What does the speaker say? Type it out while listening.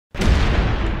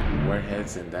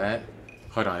Warheads and that.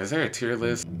 Hold on, is there a tier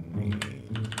list? Candy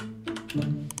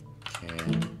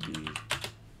tier.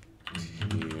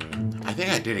 I think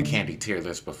I did a candy tier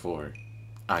list before.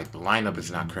 Alright, the lineup is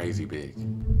not crazy big.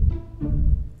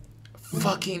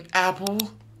 Fucking Apple.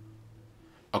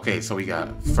 Okay, so we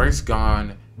got first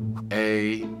gone,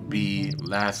 A, B,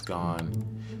 last gone,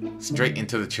 straight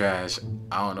into the trash.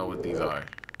 I don't know what these are.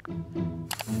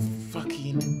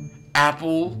 Fucking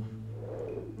Apple.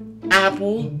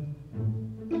 Apple.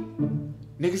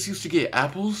 Niggas used to get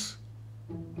apples.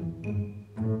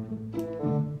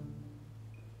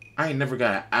 I ain't never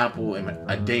got an apple in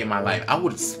a day in my life. I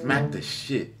would smack the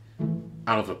shit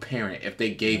out of a parent if they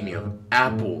gave me an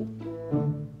apple.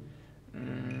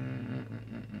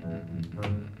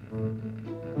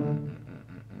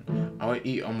 I would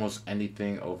eat almost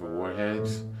anything over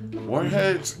Warheads.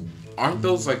 Warheads, aren't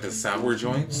those like the sour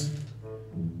joints?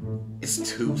 It's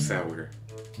too sour.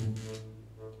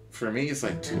 For me, it's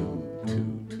like too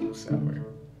sour.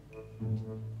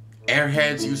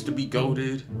 Airheads used to be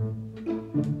goated.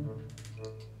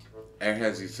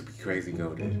 Airheads used to be crazy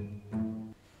goated.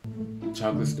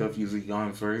 Chocolate stuff usually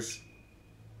gone first.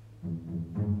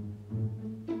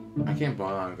 I can't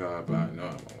ball on God, but I know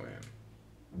I'm gonna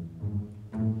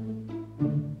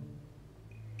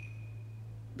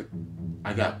win.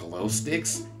 I got glow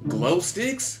sticks? Glow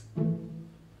sticks?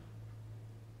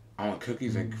 I want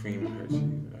cookies and cream Hershey's.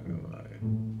 Not gonna lie.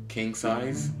 King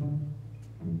size?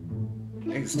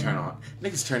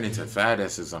 Niggas turn into fat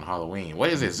asses on Halloween. What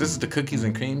is this? This is the cookies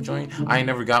and cream joint? I ain't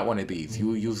never got one of these.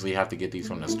 You usually have to get these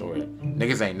from the store.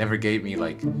 Niggas ain't never gave me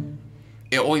like...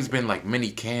 It always been like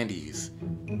mini candies.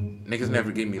 Niggas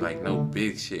never gave me like no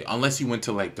big shit. Unless you went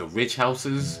to like the rich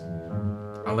houses.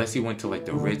 Unless you went to like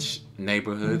the rich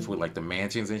neighborhoods with like the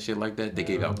mansions and shit like that. They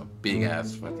gave out the big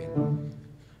ass fucking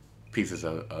pieces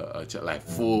of like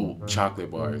full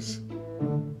chocolate bars.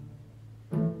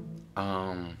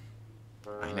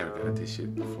 I never got this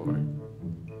shit before.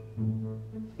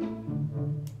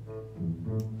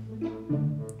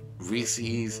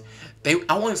 Reese's.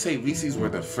 I want to say Reese's were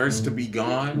the first to be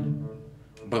gone,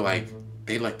 but like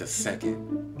they like the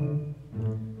second.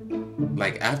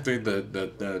 Like after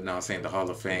the now I'm saying the Hall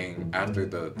of Fame, after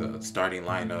the starting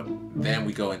lineup, then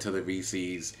we go into the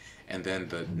Reese's, and then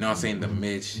I'm saying the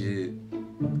mid shit.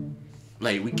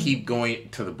 Like we keep going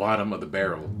to the bottom of the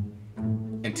barrel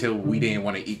until we didn't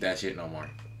want to eat that shit no more.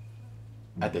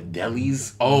 At the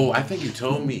delis? Oh, I think you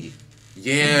told me.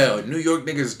 Yeah, New York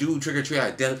niggas do trick or treat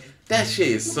at deli. That shit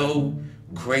is so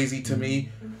crazy to me.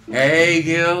 Hey,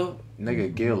 Gil.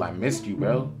 Nigga, Gil, I missed you,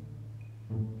 bro.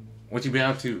 What you been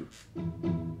up to?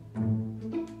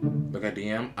 Look at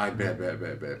DM. I bet.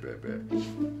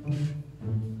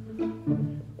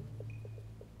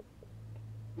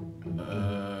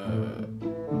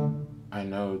 I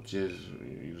know just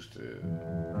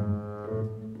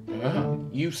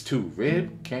used to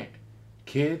rib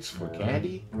kids for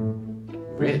candy.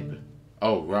 Rib.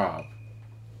 Oh, Rob.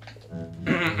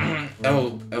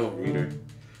 L reader.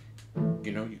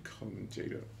 You know you call him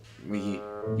Jada.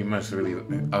 You must really.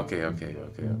 Okay.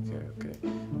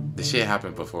 The shit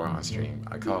happened before on stream.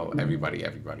 I call everybody.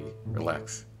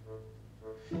 Relax.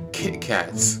 Kit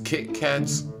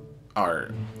Kats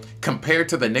are, compared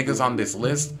to the niggas on this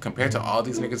list, compared to all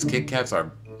these niggas, Kit Kats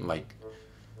are like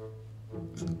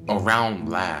around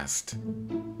last.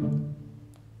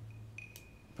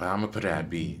 But I'm gonna put it at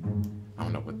B. I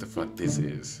don't know what the fuck this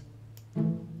is.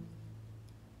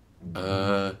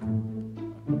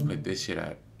 Put this shit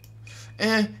at.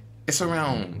 It's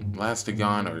around last to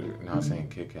gone, or not saying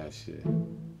Kit Kat shit.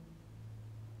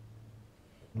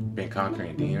 Been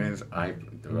conquering demons.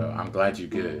 I'm glad you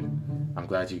good. I'm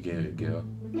glad you get it, Gil.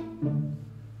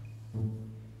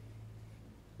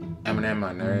 Eminem,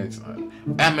 my nerds.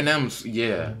 Eminem's,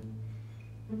 yeah.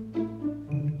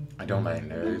 I don't like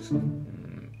nerds.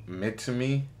 Mid to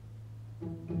me.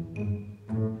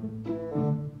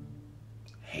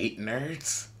 Hate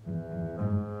nerds.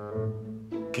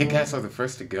 Kit Kats are the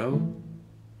first to go.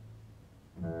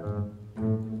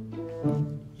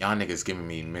 Y'all niggas giving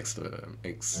me mixed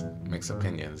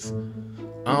opinions.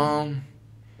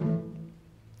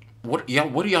 What do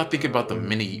y'all think about the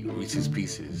mini Reese's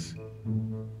Pieces?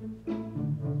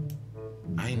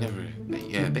 I ain't never.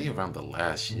 They around the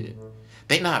last shit.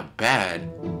 They not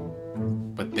bad,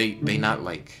 but they not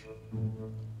like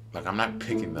I'm not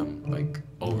picking them like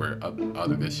over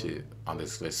other this shit on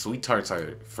this list. Sweet Tarts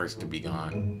are first to be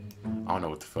gone. I don't know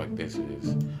what the fuck this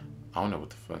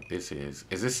is.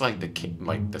 Is this like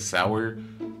the sour,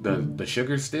 the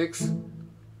sugar sticks?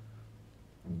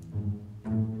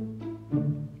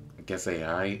 I guess they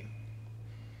aight.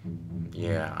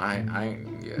 Yeah,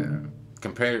 yeah.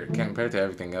 Compared to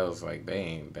everything else, like they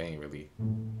ain't really.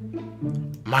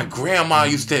 My grandma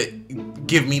used to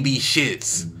give me these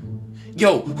shits.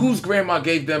 Yo, whose grandma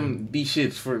gave them these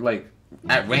shits for like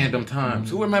at random times?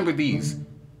 Who remember these?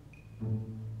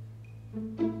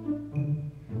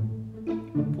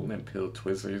 Pull-in pill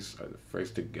Twizzlers are the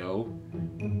first to go.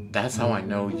 That's how I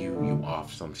know you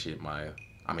off some shit, Maya.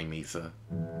 I mean Misa.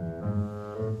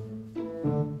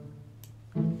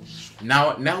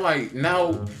 Now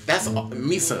that's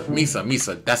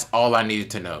Misa. That's all I needed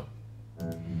to know.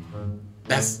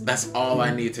 That's all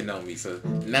I need to know, Misa.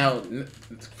 Now,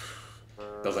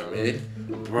 those are mid,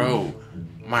 bro.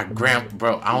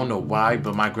 Bro. I don't know why,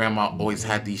 but my grandma always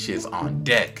had these shits on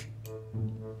deck.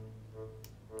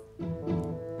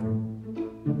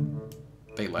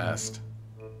 They last.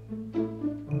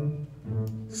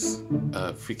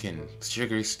 Freaking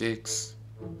sugar sticks.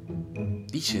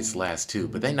 These shits last too,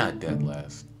 but they not dead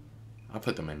last. I'll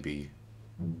put them in B.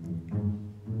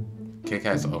 Kit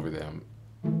Kat's over them.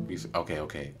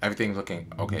 Okay. Everything's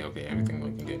looking okay. Everything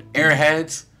looking good.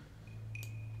 Airheads.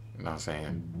 You know what I'm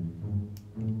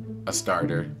saying? A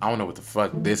starter. I don't know what the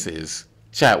fuck this is.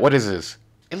 Chat, what is this?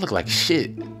 It look like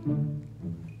shit. It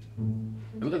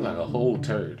look like a whole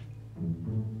turd.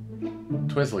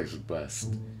 Twizzlers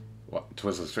bust.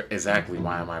 Twizzlers, exactly.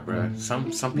 Why am I, bruh?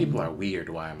 Some people are weird.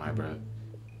 Why am I, bruh?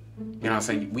 You know what I'm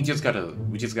saying? We just gotta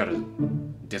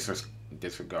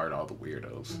disregard all the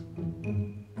weirdos.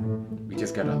 We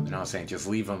just gotta, you know what I'm saying? Just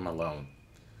leave them alone.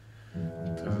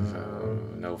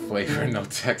 No flavor, no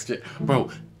texture, bro.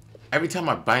 Every time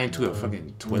I bite into a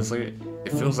fucking Twizzler,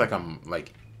 it feels like I'm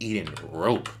like eating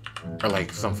rope or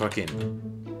like some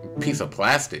fucking piece of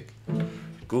plastic.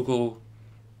 Google.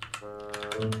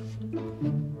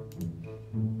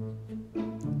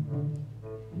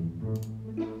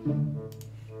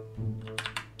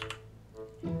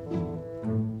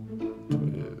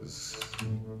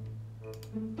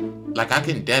 Like I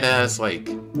can dead ass like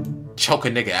choke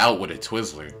a nigga out with a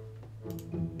Twizzler.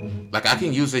 Like I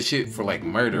can use this shit for like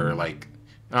murder or like, you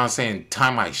know what I'm saying,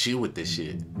 tie my shoe with this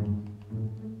shit.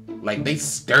 Like they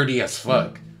sturdy as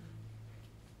fuck.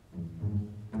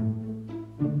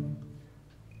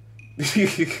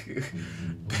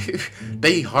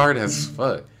 They hard as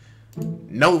fuck.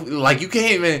 No, like you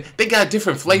can't even, they got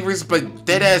different flavors, but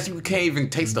dead ass you can't even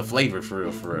taste the flavor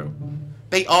for real.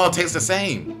 They all taste the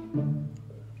same.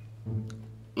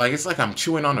 Like it's like I'm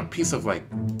chewing on a piece of like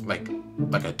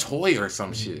a toy or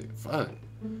some shit. Fuck.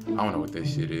 I don't know what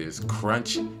this shit is.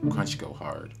 Crunch go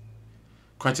hard.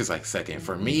 Crunch is like second.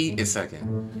 For me, it's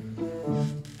second.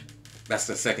 That's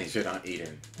the second shit I'm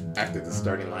eating after the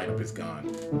starting lineup is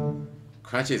gone.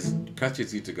 Crunches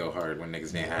used to go hard when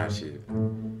niggas didn't have shit.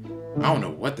 I don't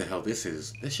know what the hell this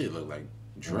is. This shit look like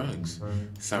drugs.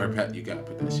 Sour Patch, you gotta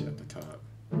put that shit at the top.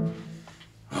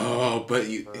 Oh, but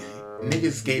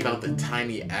niggas gave out the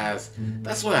tiny ass.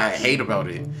 That's what I hate about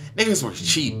it. Niggas were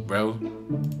cheap, bro.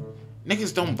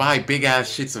 Niggas don't buy big ass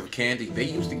shits of candy. They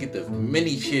used to get the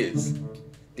mini shits.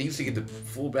 They used to get the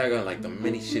full bag of like the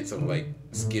mini shits of like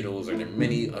Skittles or the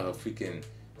mini freaking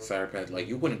Sour Patch. Like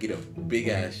you wouldn't get a big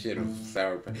ass shit of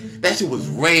Sour Patch. That shit was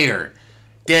rare.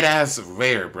 Dead ass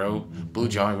rare, bro. Blue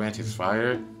Jolly Ranchers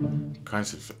fire.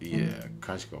 Crunch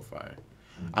go fire.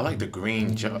 I like the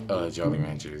green Jolly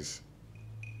Ranchers.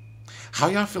 How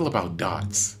y'all feel about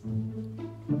dots?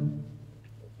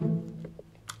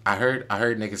 I heard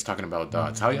niggas talking about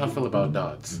dots. How y'all feel about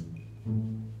dots?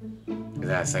 Is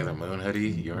that a Sailor Moon hoodie?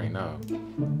 You already know.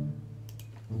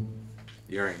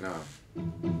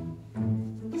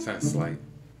 Sounds like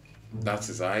dots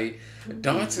is aight.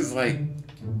 Dots is like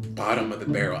bottom of the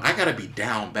barrel. I gotta be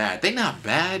down bad. They not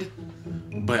bad,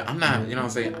 but I'm not, you know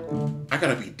what I'm saying? I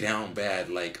gotta be down bad.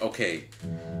 Like, okay,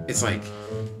 it's like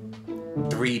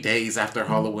 3 days after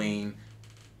Halloween.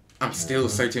 I'm still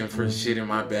searching for shit in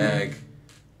my bag.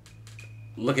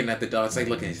 Looking at the dots, they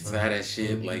looking sad as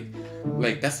shit.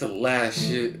 Like that's the last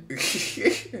shit.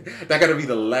 That gotta be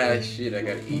the last shit I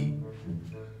gotta eat.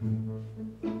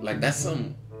 Like that's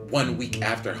some 1 week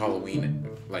after Halloween,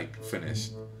 like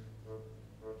finished.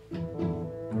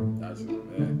 That's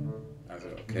mid. That's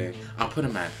okay. I'll put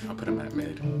them at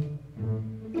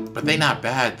mid. But they not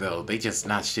bad though. They just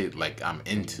not shit like I'm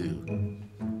into.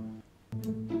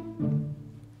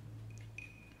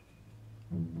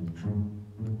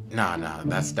 Nah,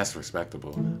 that's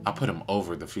respectable. I'll put them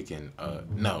over the freaking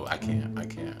no, I can't.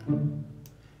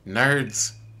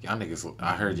 Nerds, y'all niggas,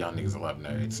 I heard y'all niggas love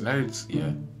nerds. Nerds,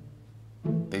 yeah.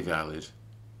 They valid.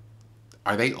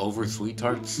 Are they over Sweet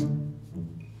Tarts?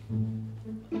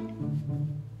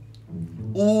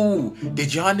 Ooh,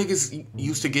 did y'all niggas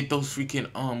used to get those freaking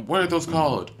what are those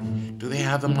called? Do they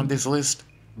have them on this list?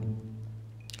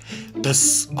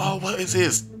 What is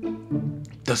this?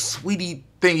 The sweetie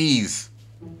thingies.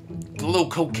 The little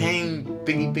cocaine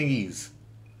thingies.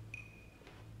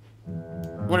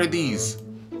 What are these?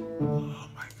 Oh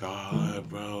my god,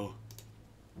 bro.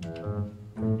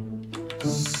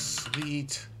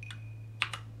 Sweet.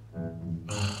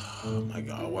 Oh my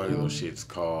god, what are those shits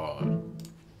called?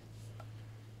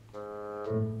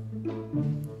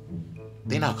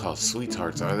 They not called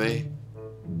sweethearts, are they?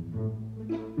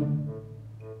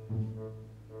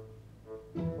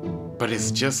 But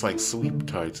it's just like Sweet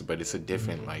Tarts, but it's a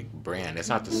different like brand. It's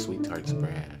not the Sweet Tarts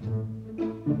brand.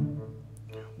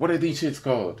 What are these shits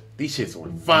called? These shits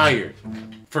were fire.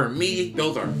 For me,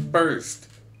 those are first.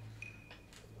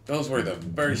 Those were the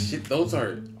first shit. Those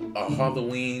are a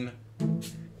Halloween.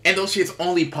 And those shits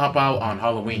only pop out on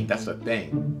Halloween. That's the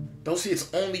thing. Those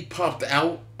shits only popped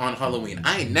out on Halloween.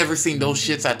 I ain't never seen those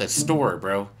shits at the store,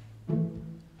 bro.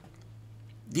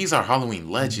 These are Halloween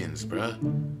legends, bro.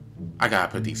 I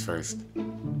gotta put these first.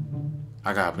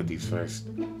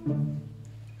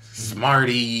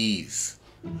 Smarties.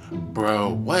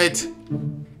 Bro, what?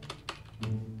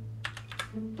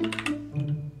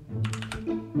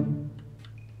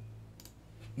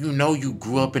 You know you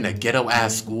grew up in a ghetto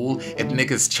ass school if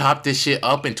niggas chop this shit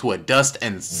up into a dust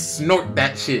and snort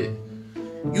that shit.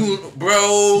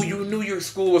 You knew your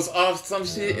school was off some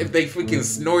shit if they freaking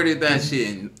snorted that shit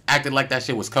and acted like that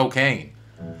shit was cocaine.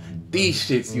 These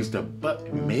shits used to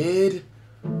butt mid?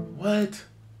 What?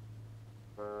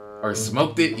 Or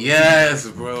smoked it? Yes,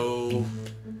 bro.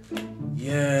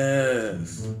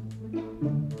 Yes.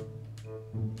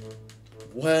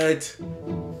 What?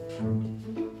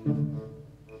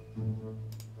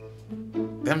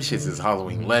 Them shits is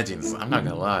Halloween legends. I'm not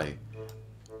gonna lie.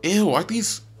 Ew, are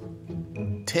these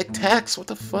Tic Tacs? What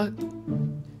the fuck?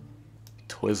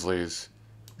 Twizzlers.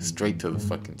 Straight to the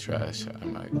fucking trash.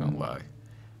 I'm not gonna lie.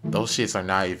 Those shits are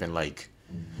not even like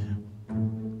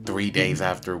 3 days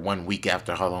after, 1 week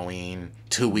after Halloween,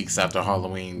 2 weeks after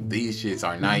Halloween. These shits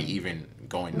are not even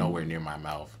going nowhere near my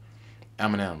mouth.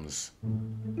 M&M's.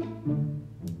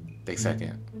 They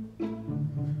second.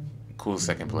 Cool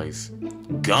second place.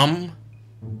 Gum?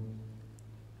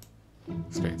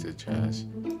 Straight to the trash.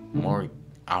 More,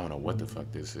 I don't know what the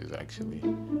fuck this is actually.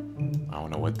 I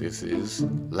don't know what this is.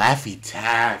 Laffy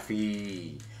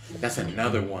Taffy. That's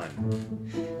another one.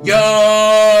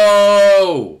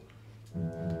 Yo!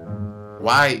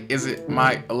 Why isn't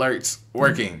my alerts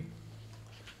working?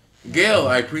 Gail,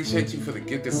 I appreciate you for the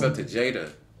gift of sub to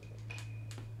Jada.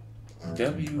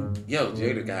 Yo,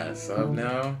 Jada got a sub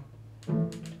now.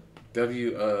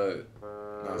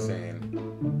 Not saying.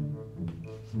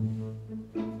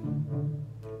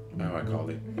 How do I call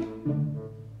it?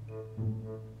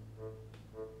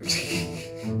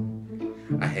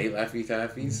 I hate Laffy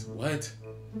Taffies. What?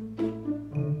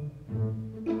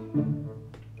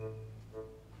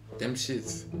 Them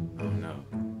shits, I don't know.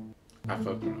 I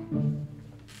fuck with them.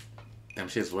 Them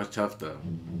shits was tough though.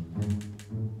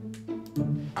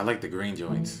 I like the green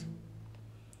joints.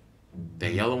 The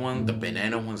yellow one, the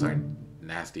banana ones are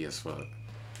nasty as fuck.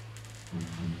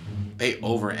 They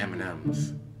over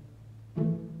M&M's.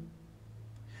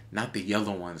 Not the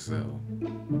yellow ones though.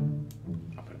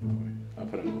 I'll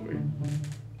put them over.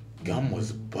 Gum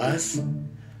was bust.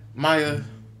 Maya,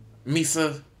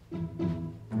 Misa,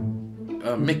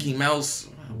 Mickey Mouse.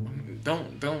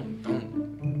 Don't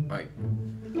like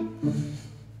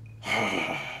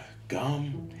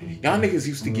gum. Y'all niggas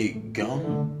used to get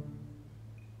gum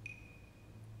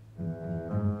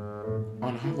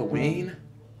on Halloween.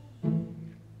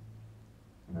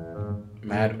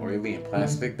 Mad oily and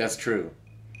plastic. That's true.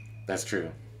 That's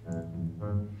true.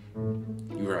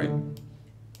 You're right.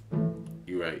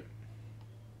 You're right.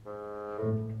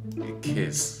 A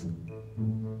kiss.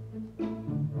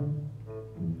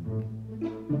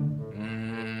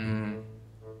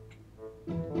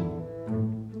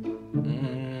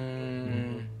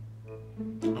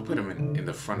 I'll put him in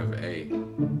the front of A.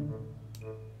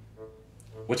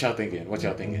 What y'all thinking? What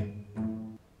y'all thinking?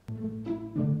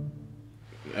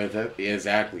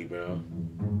 Exactly, bro.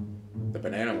 The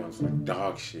banana one's like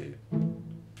dog shit.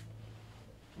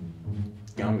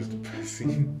 Gum is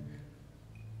depressing.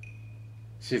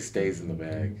 Shit stays in the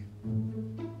bag.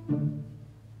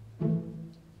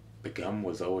 The gum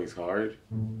was always hard.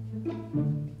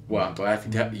 Well, I'm glad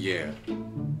you tell. Yeah.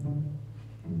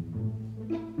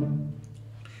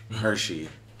 Hershey.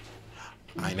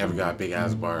 I never got a big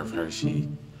ass bar of Hershey.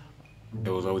 It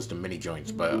was always the mini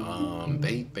joints, but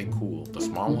they cool. The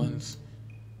small ones,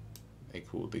 They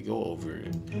cool. They go over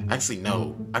it. Actually,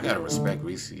 no. I gotta respect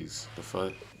Reese's. The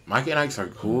fuck. Mike and Ike's are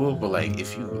cool, but like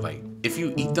if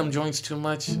you eat them joints too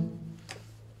much,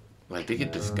 like they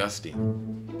get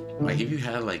disgusting. Like if you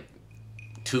had like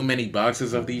too many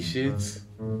boxes of these shits,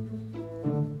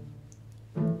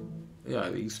 yeah,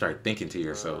 you start thinking to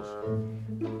yourself.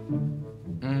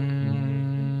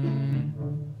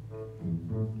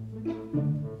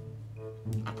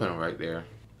 I put them right there.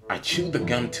 I chewed the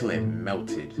gum till it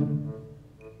melted. Am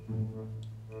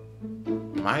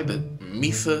I the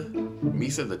Misa?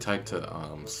 Misa the type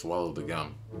to swallow the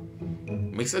gum.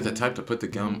 Misa the type to put the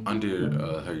gum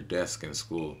under her desk in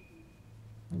school.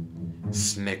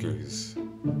 Snickers.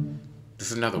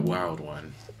 This is another wild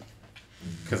one.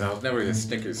 Because I was never a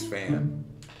Snickers fan.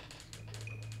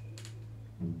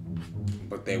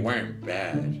 But they weren't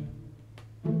bad.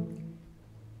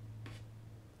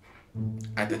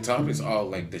 At the top is all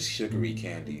like the sugary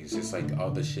candies. It's like all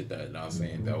the shit that I was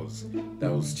saying that was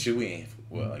chewy,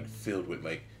 well, like filled with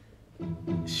like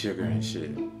sugar and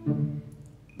shit.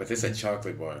 But this a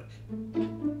chocolate bar.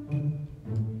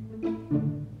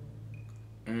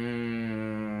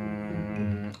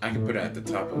 I can put it at the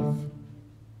top of.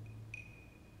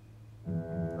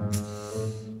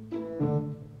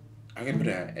 I can put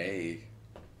it at A.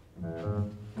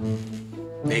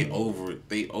 They over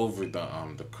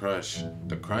the crunch.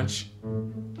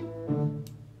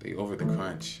 They over the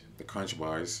crunch. The crunch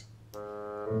bars.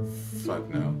 Fuck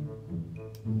no.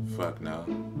 Fuck no.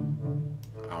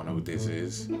 I don't know what this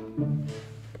is.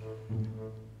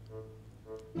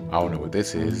 I don't know what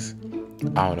this is.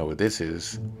 I don't know what this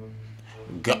is.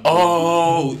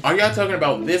 Oh, are y'all talking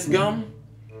about this gum?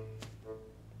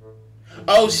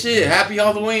 Oh shit, happy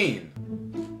Halloween.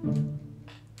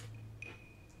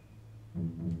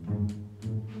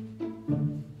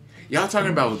 Y'all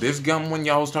talking about this gum when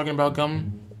y'all was talking about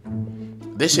gum?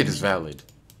 This shit is valid.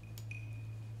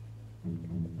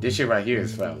 This shit right here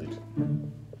is valid.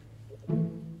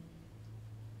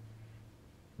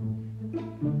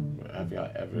 Have y'all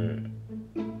ever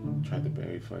tried the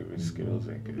berry flavored Skittles?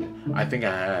 Ain't good. I think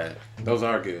I had. Those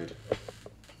are good.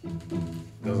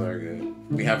 Those are good.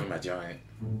 We have them at Giant.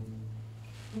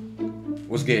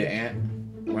 What's good, Aunt?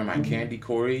 Where my candy,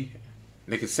 Corey?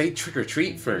 Nigga, say trick or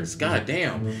treat first. God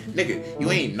damn. Nigga,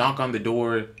 you ain't knock on the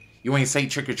door. You ain't say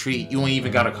trick or treat. You ain't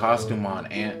even got a costume on,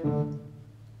 Aunt.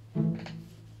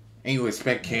 And you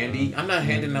expect candy? I'm not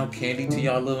handing out candy to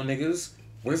y'all little niggas.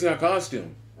 Where's your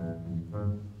costume?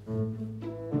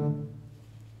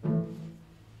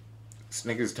 This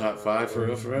nigga's top 5 for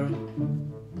real, for real?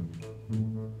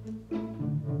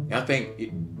 Y'all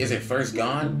think, is it first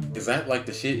gone? Is that like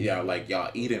the shit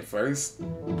y'all eating first?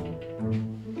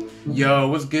 Yo,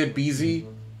 what's good, BZ?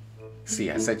 See,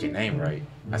 I said your name right.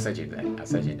 I said your name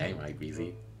right,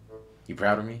 BZ. You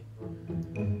proud of me?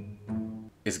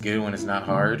 It's good when it's not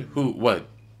hard. Who? What?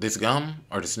 This gum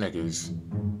or the Snickers?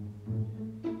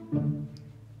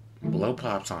 Blow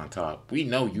pops on top. We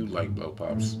know you like blow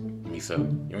pops, Misa.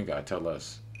 You ain't gotta tell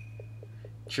us.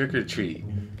 Trick or treat.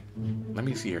 Let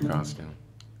me see your costume.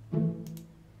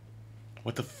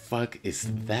 What the fuck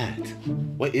is that?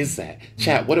 What is that?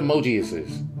 Chat, what emoji is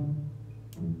this?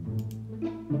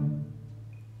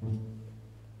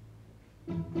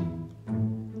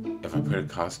 If I put a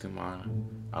costume on,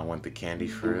 I want the candy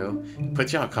for real.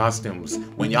 Put y'all costumes.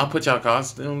 When y'all put y'all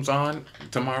costumes on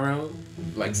tomorrow,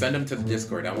 like send them to the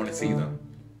Discord. I want to see them.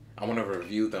 I want to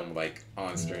review them like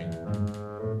on stream.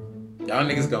 Y'all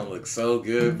niggas gonna look so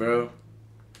good, bro.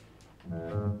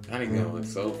 Y'all niggas gonna look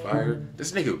so fire.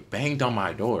 This nigga banged on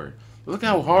my door. Look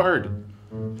how hard.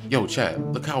 Yo, chat.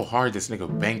 Look how hard this nigga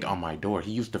banged on my door.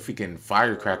 He used the freaking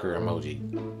firecracker emoji.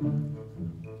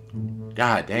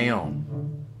 God damn.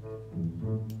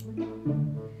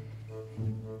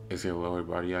 Is it lower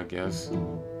body, I guess?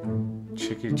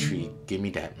 Trick or treat, give me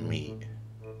that meat.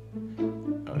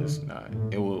 Oh, it's not.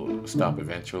 It will stop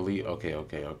eventually. Okay.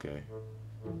 Okay,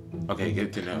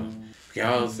 good to know.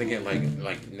 Yeah, I was thinking like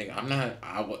nigga,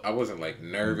 I wasn't like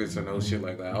nervous or no shit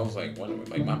like that. I was like wondering,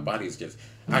 like my body's just,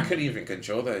 I couldn't even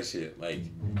control that shit. Like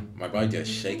my body just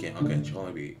shaking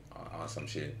uncontrollably on some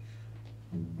shit.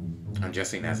 I'm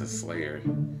dressing as a Slayer.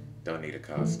 Don't need a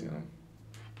costume.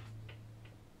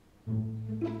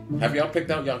 Have y'all picked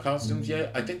out y'all costumes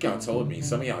yet? I think y'all told me.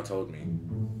 Some of y'all told me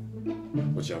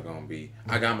what y'all gonna be.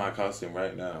 I got my costume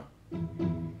right now.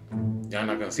 Y'all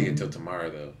not gonna see it till tomorrow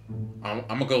though. I'm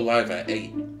gonna go live at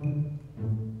 8.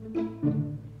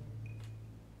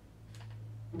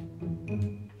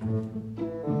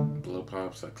 Blow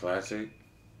pops a classic.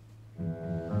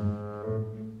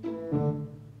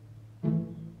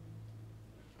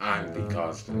 I'm the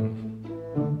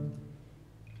costume.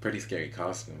 Pretty scary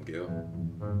costume, Gil.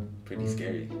 Pretty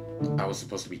scary. I was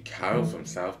supposed to be Kyle from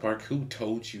South Park. Who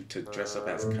told you to dress up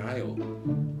as Kyle?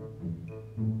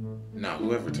 Nah,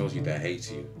 whoever told you that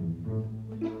hates you.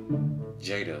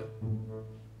 Jada.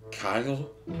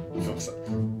 Kyle?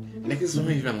 Niggas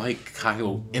don't even like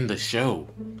Kyle in the show.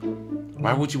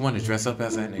 Why would you want to dress up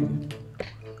as that nigga?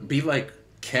 Be like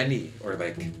Kenny or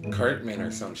like Cartman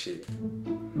or some shit.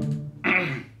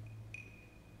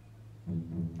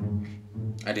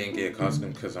 I didn't get a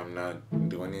costume because I'm not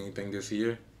doing anything this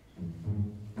year.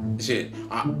 Shit,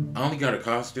 I only got a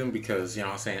costume because, you know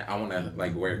what I'm saying, I want to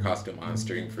like wear a costume on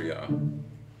stream for y'all.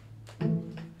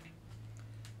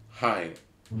 Hi.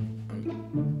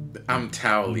 I'm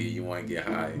Towley. You want to get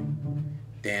high?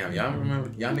 Damn, y'all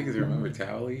niggas remember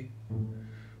Towley?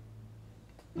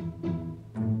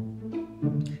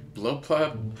 Blow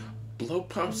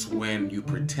pops when you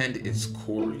pretend it's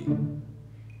Corey.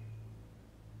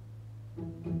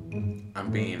 I'm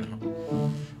being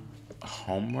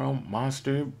homegrown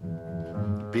monster.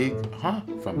 From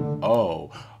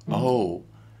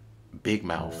Big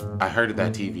Mouth. I heard of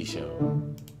that TV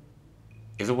show.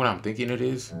 Is it what I'm thinking it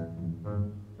is?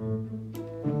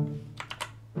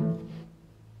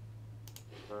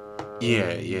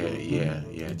 Yeah,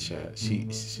 chat. She.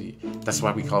 That's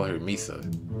why we call her Misa.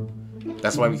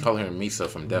 That's why we call her Misa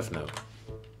from Death Note.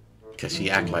 Cause she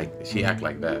act like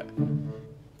that.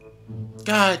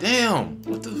 God damn!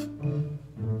 What the?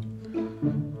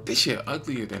 This shit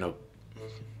uglier than a.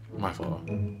 My fault.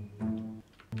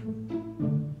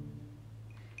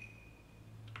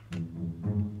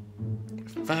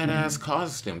 Fat ass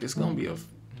costume. This gonna be a.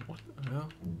 What the hell?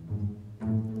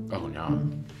 Oh no.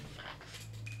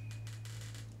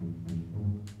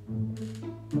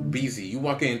 BZ, you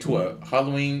walk into a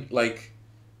Halloween like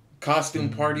costume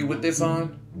party with this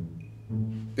on?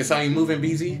 This how you moving,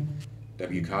 BZ?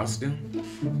 W costume?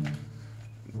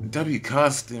 W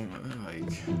costume,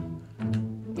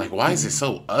 like why is it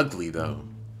so ugly though?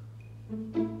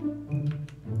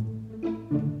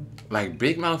 Like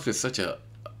Big Mouth is such a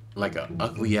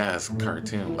ugly ass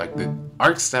cartoon. Like the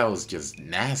art style is just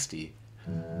nasty.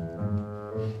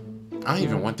 I don't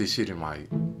even want this shit in my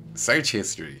search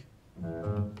history.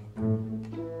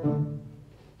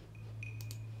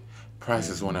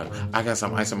 Prices went up. I got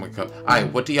some ice on my cup.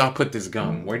 Alright, what do y'all put this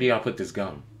gum? Where do y'all put this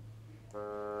gum?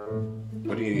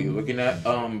 What are you looking at?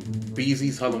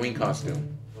 BZ's Halloween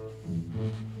costume.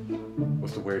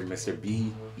 What's the word, Mr.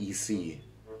 B-E-C?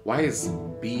 Why is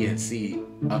B and C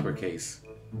uppercase?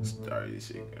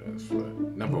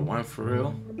 Number one for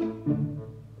real?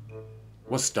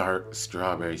 What's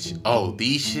strawberry shit? Oh,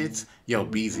 these shits? Yo,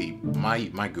 BZ,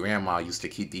 my grandma used to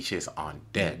keep these shits on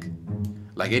deck.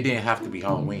 Like, it didn't have to be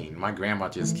Halloween. My grandma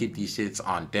just keep these shits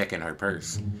on deck in her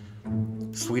purse.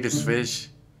 Sweetest fish?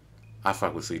 I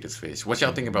fuck with sweetest fish. What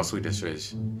y'all think about sweetest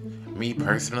fish? Me,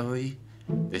 personally,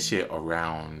 this shit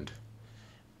around...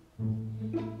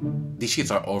 These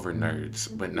shits are over nerds,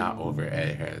 but not over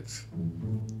airheads.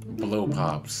 Blow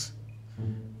pops.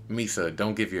 Misa,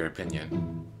 don't give your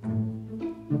opinion.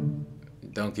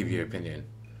 Don't give your opinion.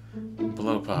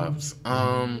 Blow pops.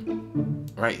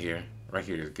 Right here. Right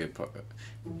here is a good part.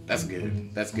 That's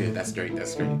good. That's good. That's straight.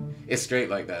 That's straight. It's straight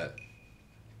like that.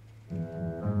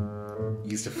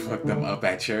 Used to fuck them up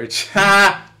at church.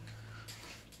 Ha!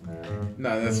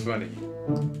 No, that's funny.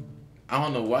 I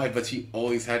don't know why, but she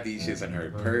always had these shits in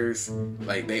her purse.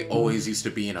 Like, they always used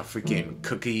to be in a freaking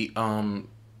cookie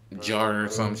jar or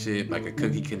some shit. Like a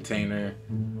cookie container.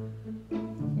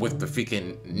 With the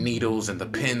freaking needles and the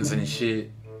pins and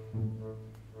shit.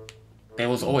 They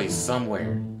was always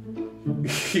somewhere.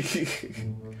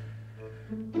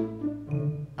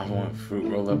 I want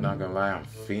fruit roll up, not gonna lie, I'm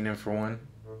fiending for one.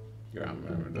 Yeah, I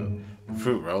remember the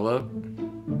fruit roll up.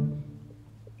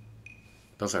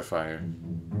 Those are fire.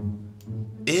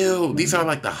 Ew, these are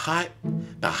like the hot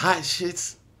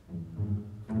shits.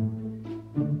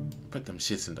 Put them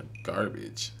shits in the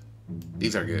garbage.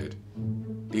 These are good.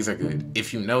 These are good.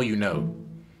 If you know, you know.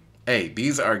 Hey,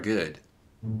 these are good.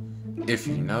 If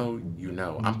you know, you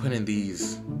know. I'm putting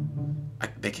these...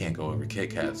 they can't go over Kit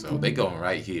Kats, though. They going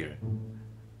right here.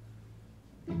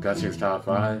 Got your top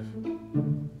 5?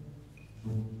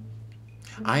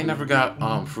 I ain't never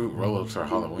got fruit roll-ups for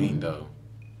Halloween, though.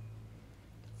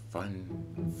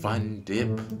 Fun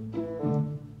dip.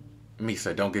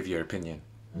 Misa, don't give your opinion.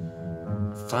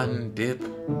 Fun dip.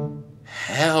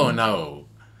 Hell no.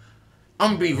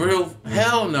 I'm gonna be real.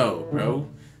 Hell no, bro.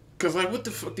 Cause like, what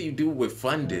the fuck do you do with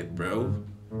fun dip, bro?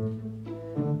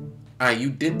 Alright,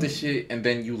 you dip the shit and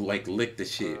then you like lick the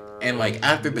shit. And like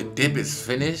after the dip is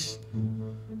finished,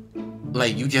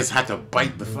 like you just have to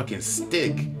bite the fucking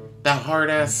stick That hard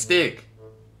ass stick.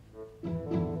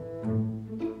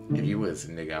 If you was a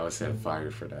nigga, I would set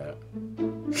fire for that.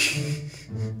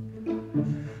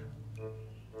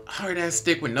 Hard ass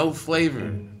stick with no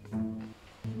flavor.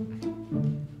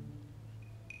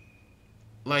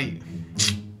 Like,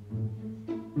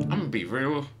 I'm gonna be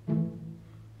real.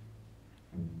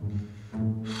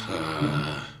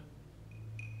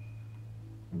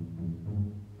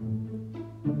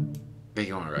 They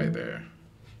going right there.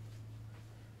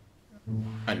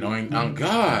 Annoying. Oh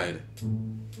God.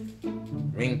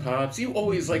 Ring pops. You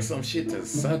always like some shit to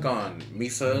suck on,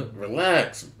 Misa.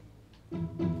 Relax.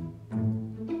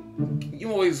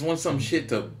 You always want some shit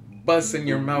to bust in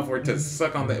your mouth or to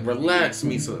suck on that. Relax,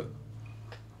 Misa.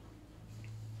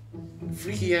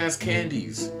 Freaky ass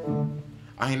candies.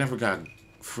 I ain't never got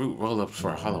fruit roll-ups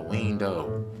for Halloween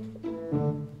though.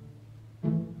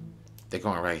 They're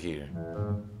going right here.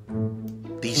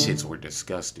 These shits were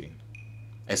disgusting.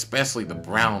 Especially the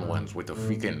brown ones with the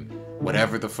freaking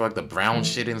whatever the fuck, the brown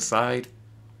shit inside.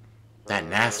 That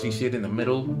nasty shit in the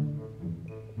middle.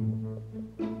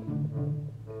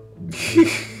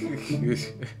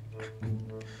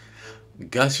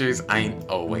 Gushers,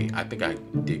 oh wait, I think I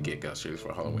did get Gushers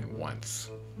for Halloween once.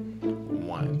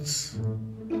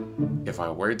 If I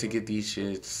were to get these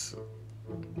shits,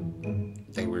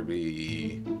 they would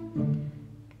be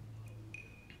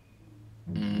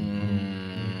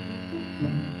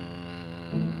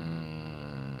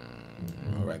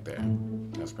right there.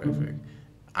 That's perfect.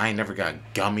 I ain't never got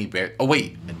gummy bear. Oh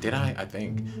wait, did I? I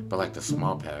think, but like the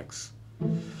small packs.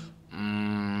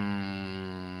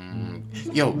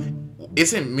 Yo,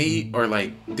 isn't me or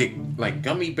like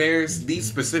gummy bears? These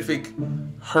specific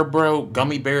Herbro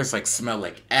gummy bears like smell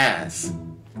like ass.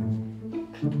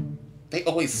 They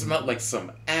always smell like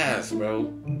some ass,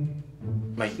 bro.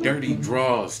 Like dirty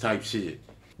draws type shit.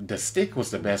 The stick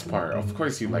was the best part. Of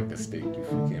course you like the stick, you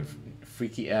freaking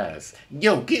freaky ass.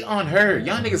 Yo, get on her.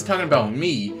 Y'all niggas talking about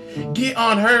me. Get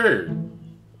on her.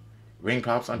 Ring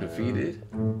Pops undefeated.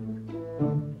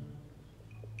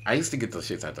 I used to get those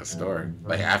shits at the store.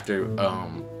 Like after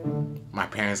my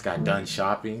parents got done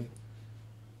shopping.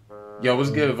 Yo,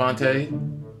 what's good, Vontae?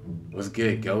 What's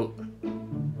good, goat?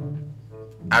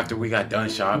 After we got done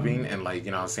shopping and like,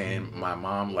 you know what I'm saying, my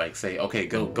mom like say, okay,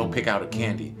 go pick out a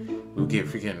candy. We'll get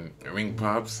freaking Ring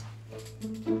Pops.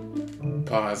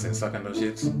 Pause and suck on those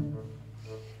shits.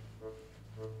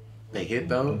 They hit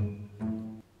though.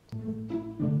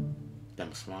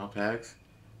 Them small packs.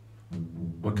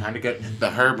 What kind of good? The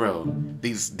Herbro.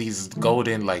 These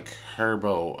golden like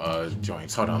Herbro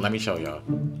joints. Hold on, let me show y'all.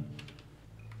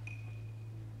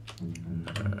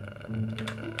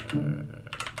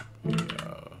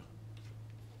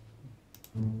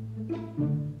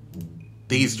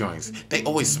 These joints, they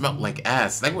always smelled like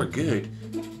ass. They were good,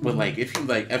 but like if you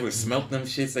like ever smelt them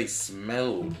shits, they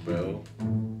smelled, bro.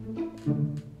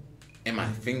 And my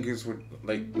fingers would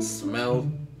like smell.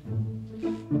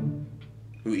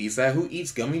 Who eats that? Who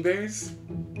eats gummy bears?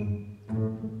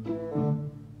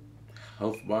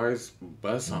 Health bars,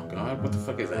 bus on God. What the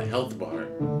fuck is a health bar?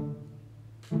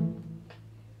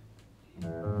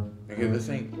 Okay, this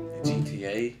ain't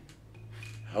GTA.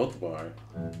 Health bar.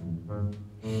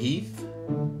 Heath?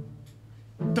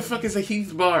 What the fuck is a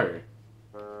Heath bar?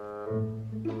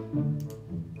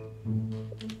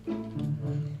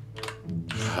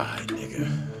 Hi,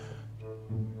 nigga.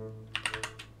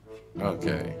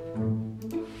 Okay.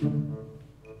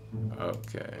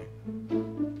 Okay.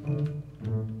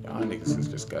 Y'all niggas is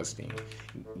disgusting.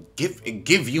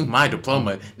 Give you my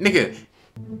diploma. Nigga,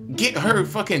 get her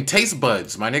fucking taste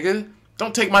buds, my nigga.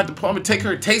 Don't take my diploma, take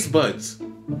her taste buds.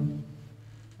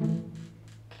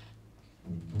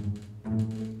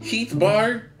 Heath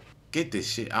bar? Get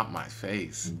this shit out my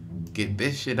face. Get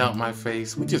this shit out my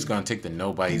face. We just gonna take the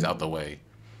nobodies out the way.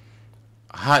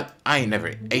 I ain't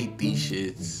never ate these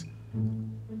shits.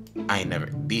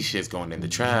 These shits going in the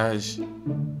trash.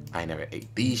 I ain't never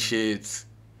ate these shits.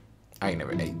 I ain't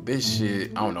never ate this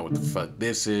shit. I don't know what the fuck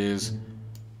this is.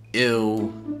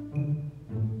 Ew.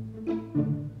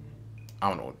 I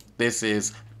don't know what this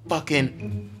is.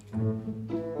 Fucking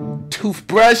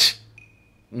toothbrush?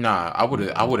 Nah, I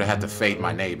would've had to fade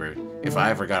my neighbor if I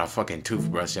ever got a fucking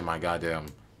toothbrush in my goddamn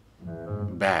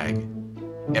bag.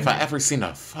 If I ever seen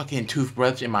a fucking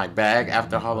toothbrush in my bag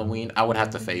after Halloween, I would have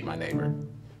to fade my neighbor.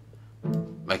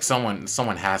 Like someone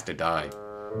has to die.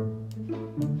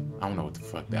 I don't know what the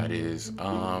fuck that is.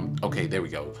 Okay, there we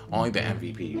go. Only the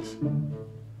MVPs.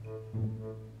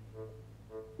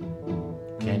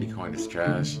 Candy corn is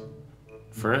trash.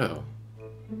 For real.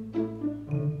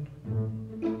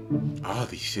 All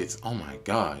these shits. Oh my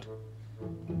god.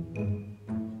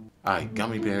 Alright,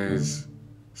 gummy bears,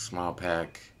 small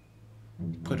pack.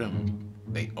 Put them.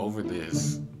 They over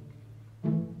this.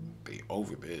 They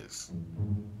over this.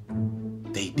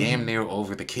 They damn near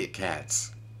over the Kit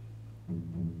Kats.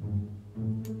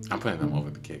 I'm putting them over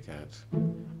the Kit Kats.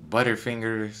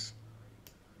 Butterfingers.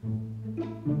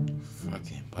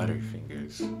 Fucking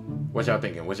Butterfingers. What y'all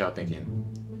thinking? What y'all thinking?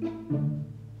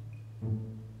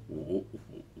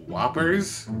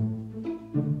 Whoppers?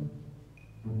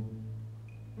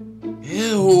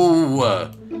 Ew!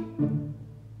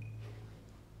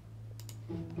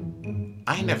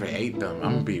 I never ate them.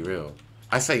 I'm gonna be real.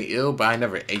 I say ill, but I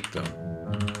never ate them.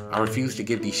 I refuse to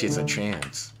give these shits a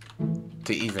chance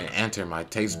to even enter my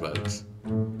taste buds.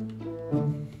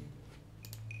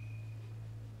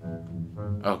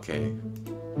 Okay.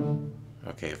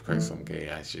 Okay, of course some gay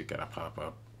ass shit gotta pop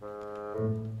up.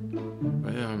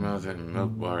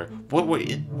 Milk bar. Where were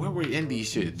in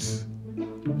these shits?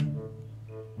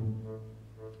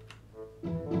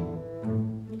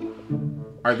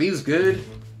 Are these good?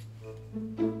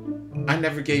 I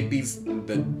never gave these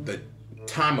the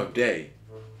time of day.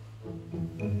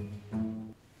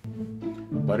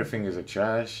 Butterfingers are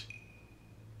trash.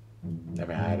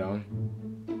 Never had them.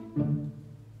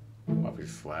 Whopper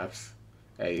slaps.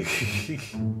 Hey,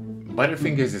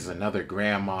 Butterfingers is another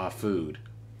grandma food.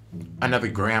 Another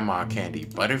grandma candy.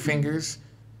 Butterfingers?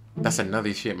 That's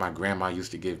another shit my grandma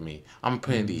used to give me. I'm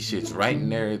putting these shits right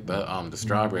near the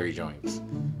strawberry joints.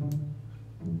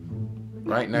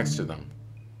 Right next to them.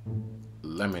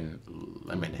 Lemon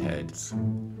heads.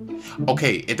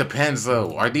 Okay, it depends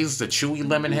though. Are these the chewy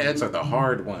lemon heads or the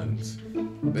hard ones?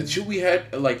 The chewy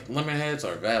head, like lemon heads,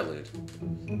 are valid.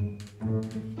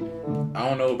 I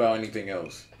don't know about anything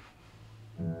else.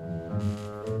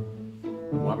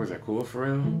 Whoppers are cool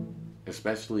for real,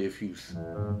 especially if you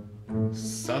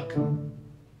suck.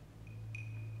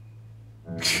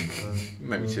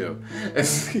 Let me chill.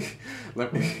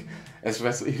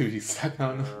 Especially if you suck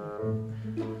on them.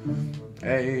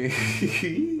 Hey.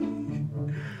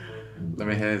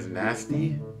 Lemon head's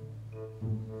nasty.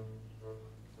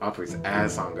 Whoppers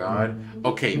ass on God.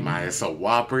 Okay, Maya, so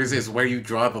Whoppers is where you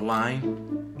draw the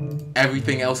line?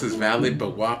 Everything else is valid,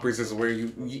 but Whoppers is where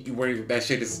where that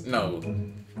shit is, no.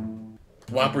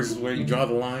 Whoppers is where you draw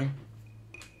the line?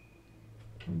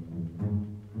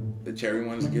 The cherry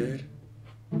one's good?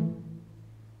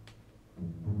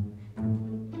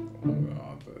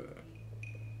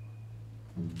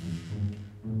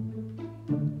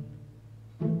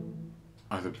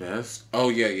 Are the best? Oh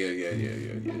yeah.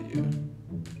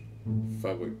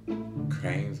 Fuck with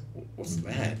cranes. What's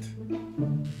that?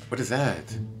 What is that?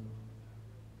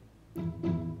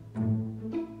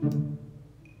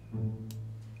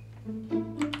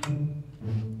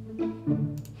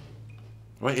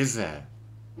 What is that?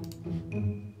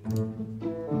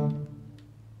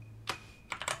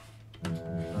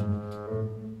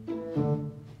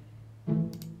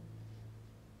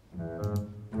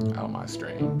 Out my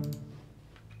stream.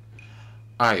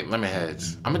 Alright, lemon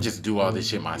heads. I'm gonna just do all this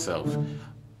shit myself.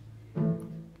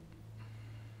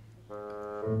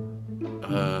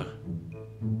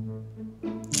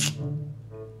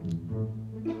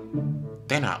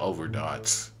 They're not over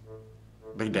dots.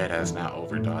 Big Dad has not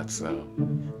over dots though.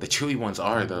 The chewy ones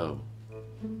are though.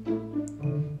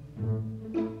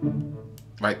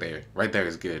 Right there. Right there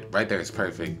is good. Right there is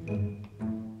perfect.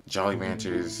 Jolly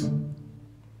Ranchers.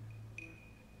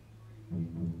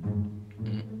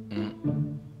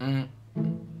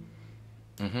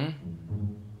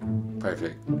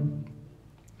 Perfect.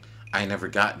 I never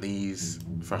got these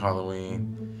for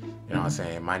Halloween. You know what I'm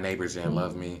saying? My neighbors didn't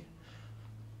love me.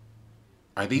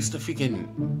 Are these the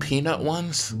freaking peanut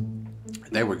ones?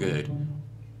 They were good.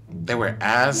 They were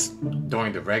ass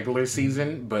during the regular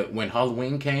season, but when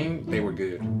Halloween came, they were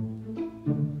good.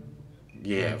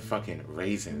 Yeah, fucking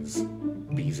raisins.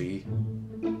 BZ.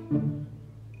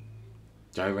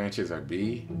 Jolly Ranchers are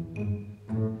B.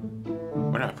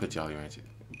 Where did I put Jolly Ranchers?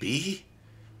 B?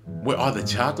 With all the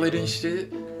chocolate and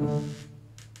shit?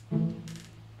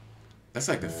 That's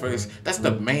like the first, that's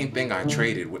the main thing I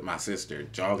traded with my sister,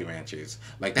 Jolly Ranchers.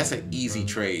 Like, that's an easy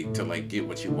trade to, like, get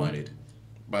what you wanted.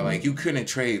 But, like, you couldn't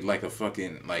trade, like, a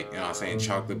fucking, like, you know what I'm saying,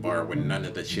 chocolate bar with none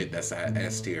of the shit that's at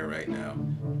S tier right now.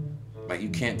 Like, you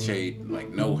can't trade, like,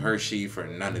 no Hershey for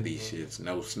none of these shits.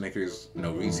 No Snickers,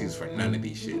 no Reese's for none of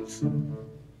these shits.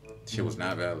 Shit was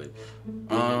not valid.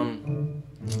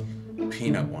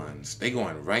 Peanut ones. They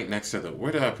going right next to the,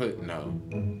 where did I put, no.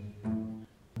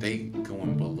 They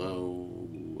going below,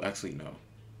 actually no.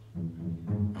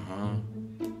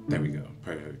 There we go,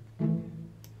 perfect.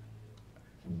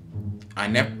 I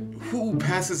never, who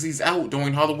passes these out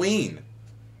during Halloween?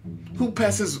 Who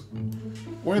passes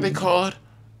What are they called?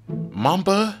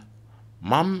 Mamba?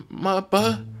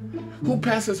 Mamba? Who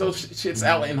passes those shits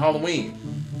out in Halloween?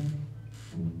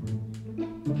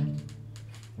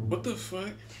 What the fuck?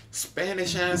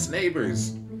 Spanish ass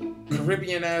neighbors.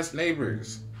 Caribbean ass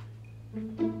neighbors.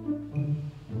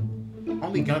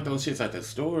 Only got those shits at the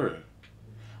store.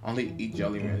 Only eat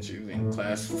Jolly Ranchers in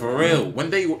class. For real.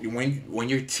 When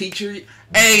your teacher,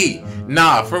 hey,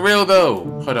 nah, for real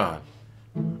though. Hold on.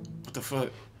 What the fuck?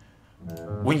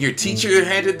 When your teacher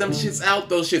handed them shits out,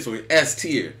 those shits were S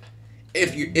tier.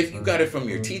 If you got it from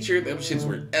your teacher, them shits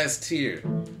were S tier.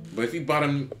 But if you bought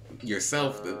them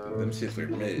yourself, them shits were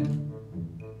mid.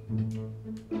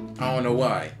 I don't know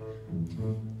why.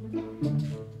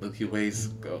 Milky Ways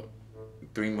go.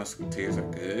 Three Musketeers are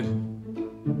good.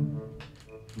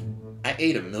 I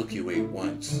ate a Milky Way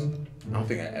once. I don't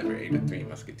think I ever ate a Three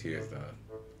Musketeers though.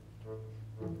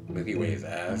 Milky Way is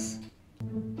ass.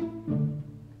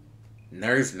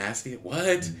 Nerds nasty?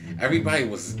 What? Everybody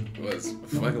was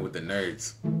fucking with the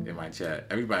nerds in my chat.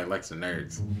 Everybody likes the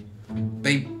nerds.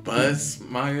 They buzz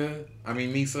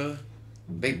Misa.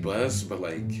 They buzz, but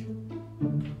like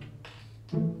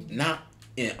not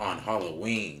on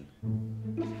Halloween.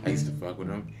 I used to fuck with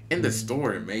them in the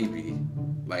store, maybe.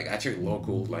 Like at your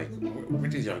local, like where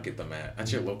did y'all get them at?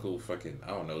 At your local fucking, I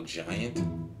don't know, Giant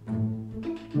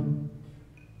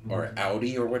or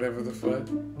Audi or whatever the fuck.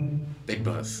 They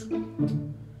bust.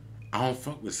 I don't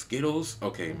fuck with Skittles.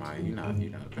 Okay, Maya, you're not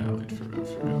valid for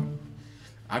real.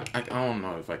 I don't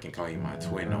know if I can call you my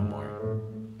twin no more.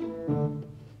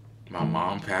 My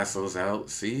mom passed those out.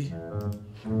 See?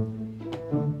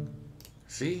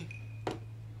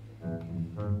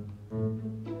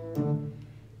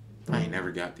 I ain't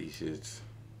never got these shits.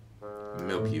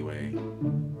 Milky Way.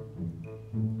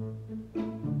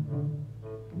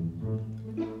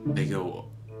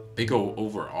 They go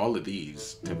over all of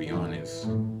these, to be honest.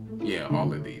 Yeah,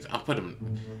 all of these. I'll put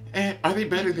them. Are they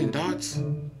better than Dots?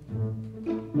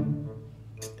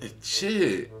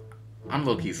 Shit. I'm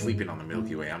low-key sleeping on the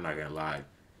Milky Way, I'm not gonna lie.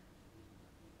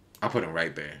 I'll put them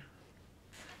right there.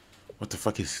 What the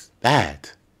fuck is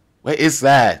that? What is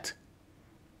that?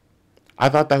 I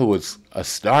thought that was a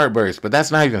Starburst, but that's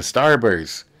not even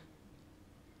Starburst.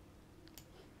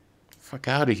 Fuck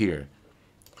out of here.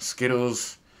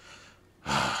 Skittles.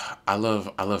 I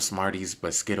love Smarties,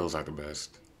 but Skittles are the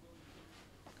best.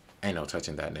 Ain't no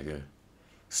touching that, nigga.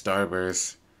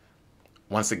 Starburst.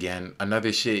 Once again,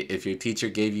 another shit. If your teacher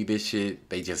gave you this shit,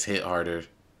 they just hit harder.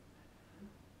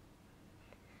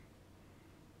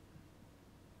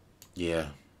 Yeah.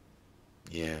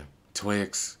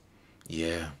 Twix.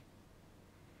 Yeah.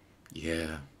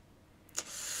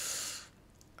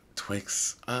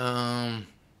 Twix. Yeah,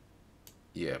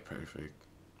 perfect.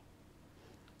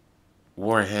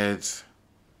 Warheads.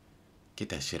 Get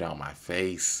that shit out my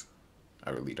face. I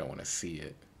really don't want to see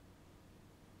it.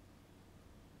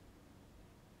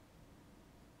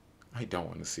 I don't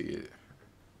want to see it.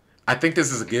 I think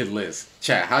this is a good list.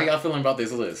 Chat, how y'all feeling about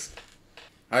this list?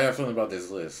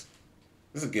 This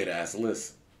is a good ass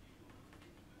list.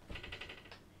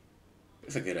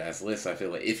 It's a good ass list, I feel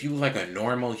like. If you like a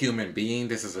normal human being,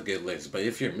 this is a good list. But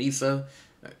if you're Misa,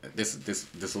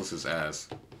 this list is ass.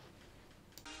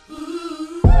 Ooh.